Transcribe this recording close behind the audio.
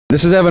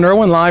This is Evan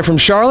Irwin live from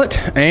Charlotte,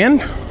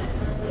 and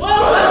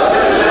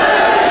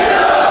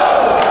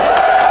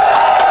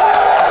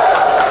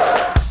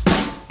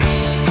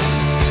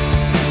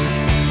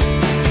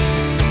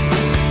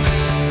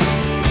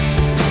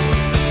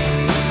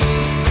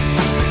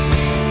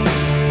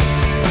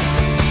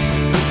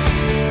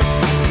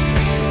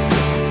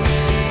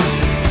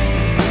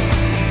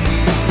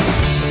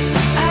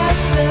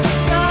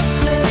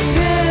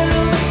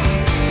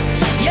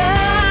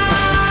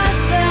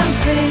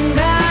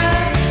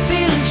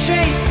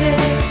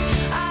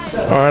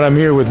all right, I'm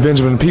here with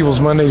Benjamin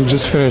Peebles-Mundy, who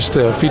just finished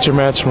a feature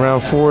match from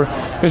round 4.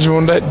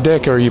 Benjamin, what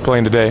deck are you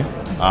playing today?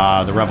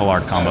 The Revel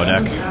Art combo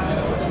deck.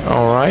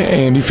 All right,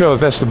 and you feel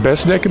that that's the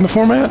best deck in the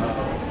format?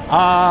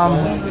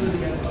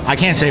 I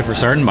can't say for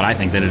certain, but I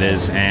think that it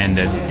is, and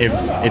if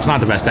it's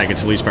not the best deck,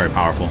 it's at least very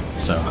powerful.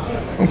 So.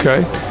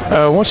 Okay. Why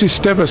don't you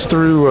step us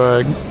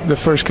through the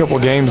first couple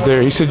of games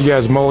there? He said you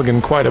guys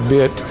mulliganed quite a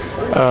bit.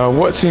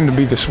 What seemed to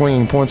be the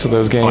swinging points of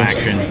those games?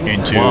 Action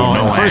into no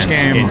lands, first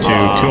game, into 2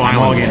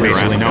 islands,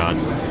 basically no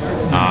gods.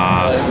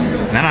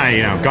 And then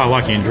I, got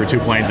lucky and drew 2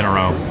 planes in a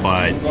row,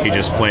 but he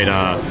just played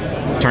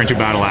a turn 2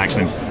 battle axe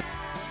and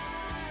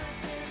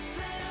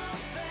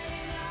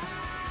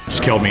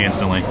just killed me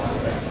instantly.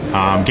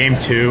 Game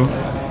 2,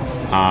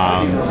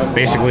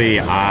 basically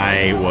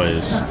I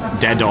was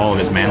dead to all of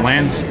his man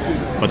lands,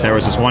 but there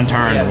was this one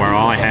turn where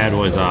all I had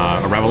was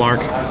a Revel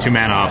Arc, 2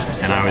 mana up,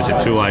 and I was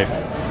at 2 life.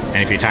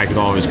 And if he attacked with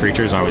all of his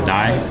creatures, I would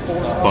die.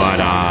 But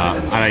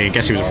I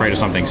guess he was afraid of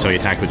something, so he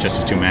attacked with just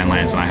his 2 man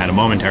lands, and I had a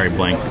momentary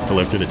blink to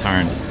live through the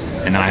turn.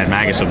 And then I had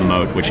Magus of the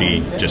Moat, which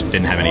he just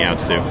didn't have any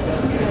outs to.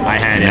 I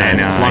had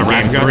a lot of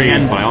game 3,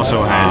 again, but I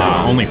also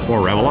had only 4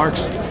 Revel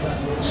Arcs.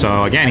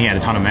 So again, he had a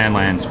ton of man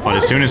lands, but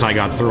as soon as I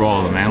got through all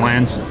of the man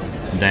lands,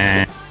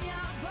 then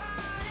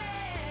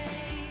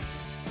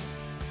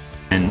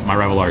and my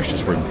Revel Arcs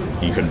just were,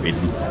 you couldn't beat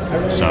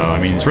them. So, I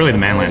mean, it's really the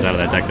man lands out of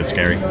that deck that's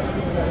scary.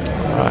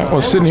 All right,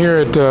 well, sitting here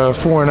at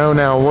 4-0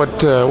 now,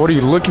 what are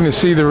you looking to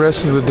see the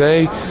rest of the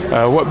day?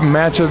 What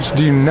matchups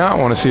do you not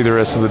want to see the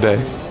rest of the day?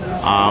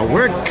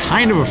 We're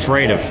kind of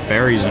afraid of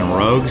fairies and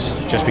rogues,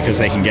 just because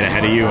they can get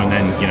ahead of you and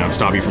then,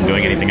 stop you from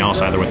doing anything else,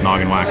 either with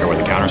Noggin Whack or with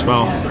a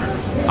counterspell.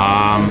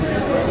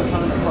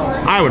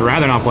 I would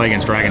rather not play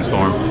against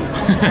Dragonstorm.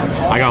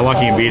 I got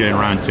lucky and beat it in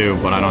round 2,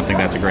 but I don't think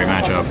that's a great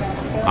matchup.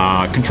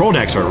 Control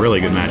decks are a really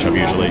good matchup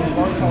usually,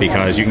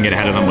 because you can get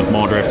ahead of them with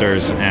Maul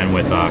Drifters and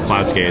with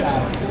Cloud Skates.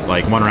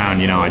 Like one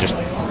round, I just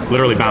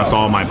literally bounced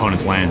all of my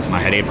opponent's lands, and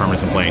I had 8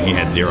 permanents in play, and he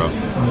had 0.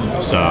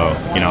 So,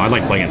 I'd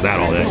like to play against that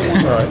all day.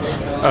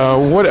 All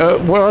right.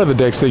 What are the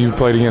decks that you've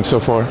played against so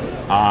far?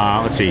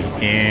 Let's see.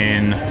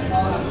 In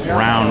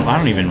round, I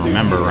don't even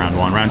remember round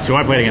 1. Round 2,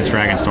 I played against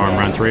Dragonstorm.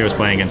 Round 3, I was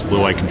playing against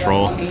Blue-White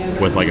Control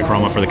with like a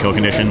chroma for the kill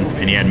condition,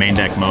 and he had main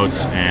deck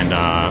moats and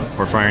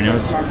Porphyry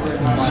Nodes.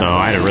 So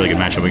I had a really good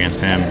matchup against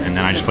him, and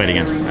then I just played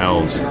against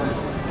Elves.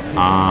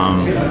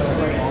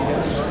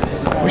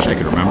 I wish I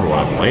could remember what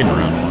I played in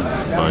round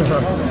 1.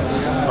 But.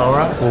 All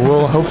right. Well,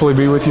 we'll hopefully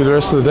be with you the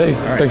rest of the day.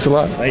 Right. Thanks a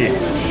lot. Thank you.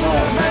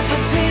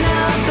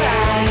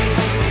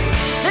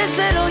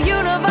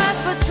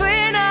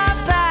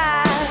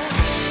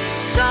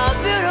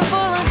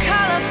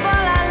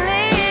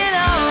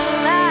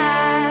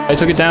 I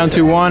took it down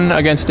 2-1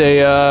 against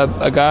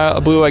a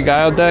blue-white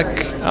Guile deck.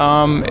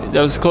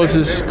 That was the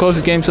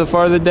closest game so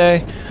far of the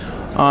day.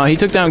 He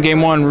took down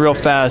game 1 real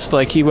fast.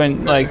 Like he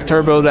went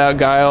turboed out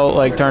Guile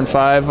like turn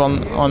 5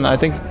 on I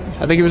think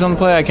he was on the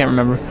play. I can't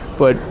remember,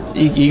 but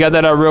he got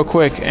that out real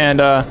quick.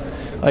 And I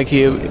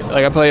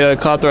played a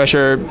Cloud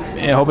Thresher,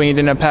 hoping he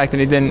didn't have Pact,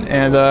 and he didn't.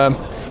 And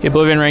he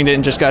Oblivion Ringed it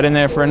and just got in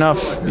there for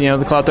enough.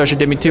 The Cloud Thresher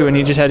did me 2, and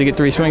he just had to get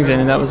 3 swings in,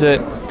 and that was it.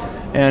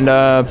 And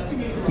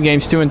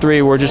games 2 and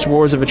 3 were just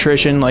wars of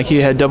attrition. Like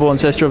he had double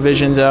Ancestral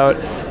Visions out,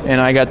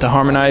 and I got to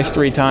Harmonize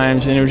 3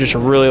 times, and it was just a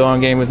really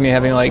long game with me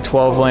having like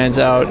 12 lands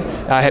out.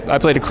 I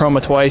played a Chroma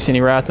twice, and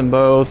he wrathed them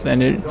both,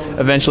 and it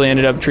eventually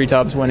ended up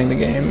Treetops winning the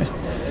game.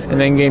 And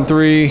then game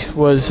 3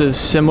 was a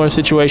similar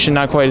situation,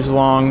 not quite as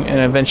long, and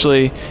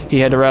eventually he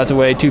had to wrath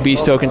away 2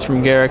 Beast tokens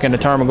from Garruk and a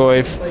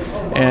Tarmogoyf.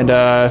 And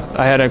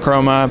I had a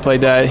Chroma,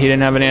 played that. He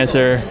didn't have an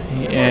answer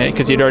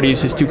because he'd already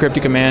used his 2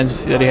 Cryptic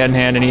Commands that he had in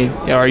hand, and he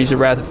already used a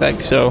Wrath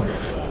effect. So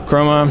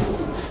Chroma,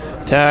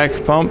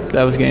 attack, pump,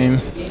 that was game.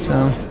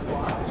 So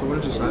what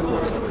did you side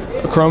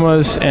for?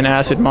 Chromas and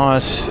Acid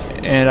Moss,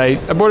 and I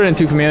boarded in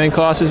 2 Chameleon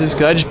Colossuses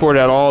because I just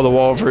boarded out all the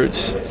Wall of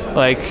Roots.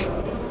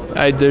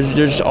 They're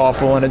just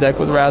awful in a deck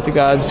with Wrath of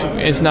Gods.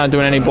 It's not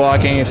doing any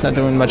blocking, it's not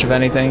doing much of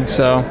anything.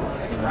 So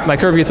my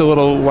curve gets a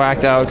little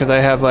whacked out because I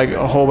have like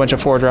a whole bunch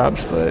of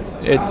 4-drops, but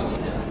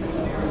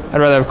I'd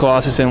rather have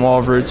Colossus and Wall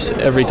of Roots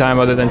every time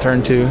other than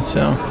turn 2.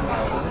 So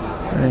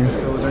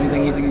was there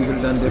anything you think you could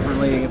have done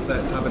differently against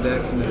that type of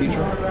deck in the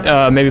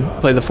future? Maybe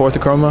play the 4th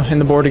Chroma in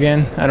the board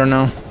again. I don't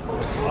know.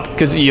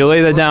 Because you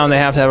lay that down, they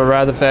have to have a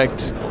Wrath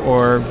effect,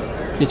 or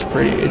it's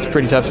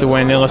pretty tough to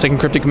win unless I can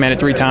Cryptic Command it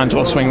 3 times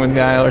while swinging with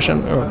Guile or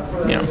something. Or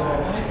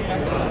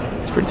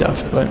it's pretty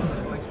tough, but.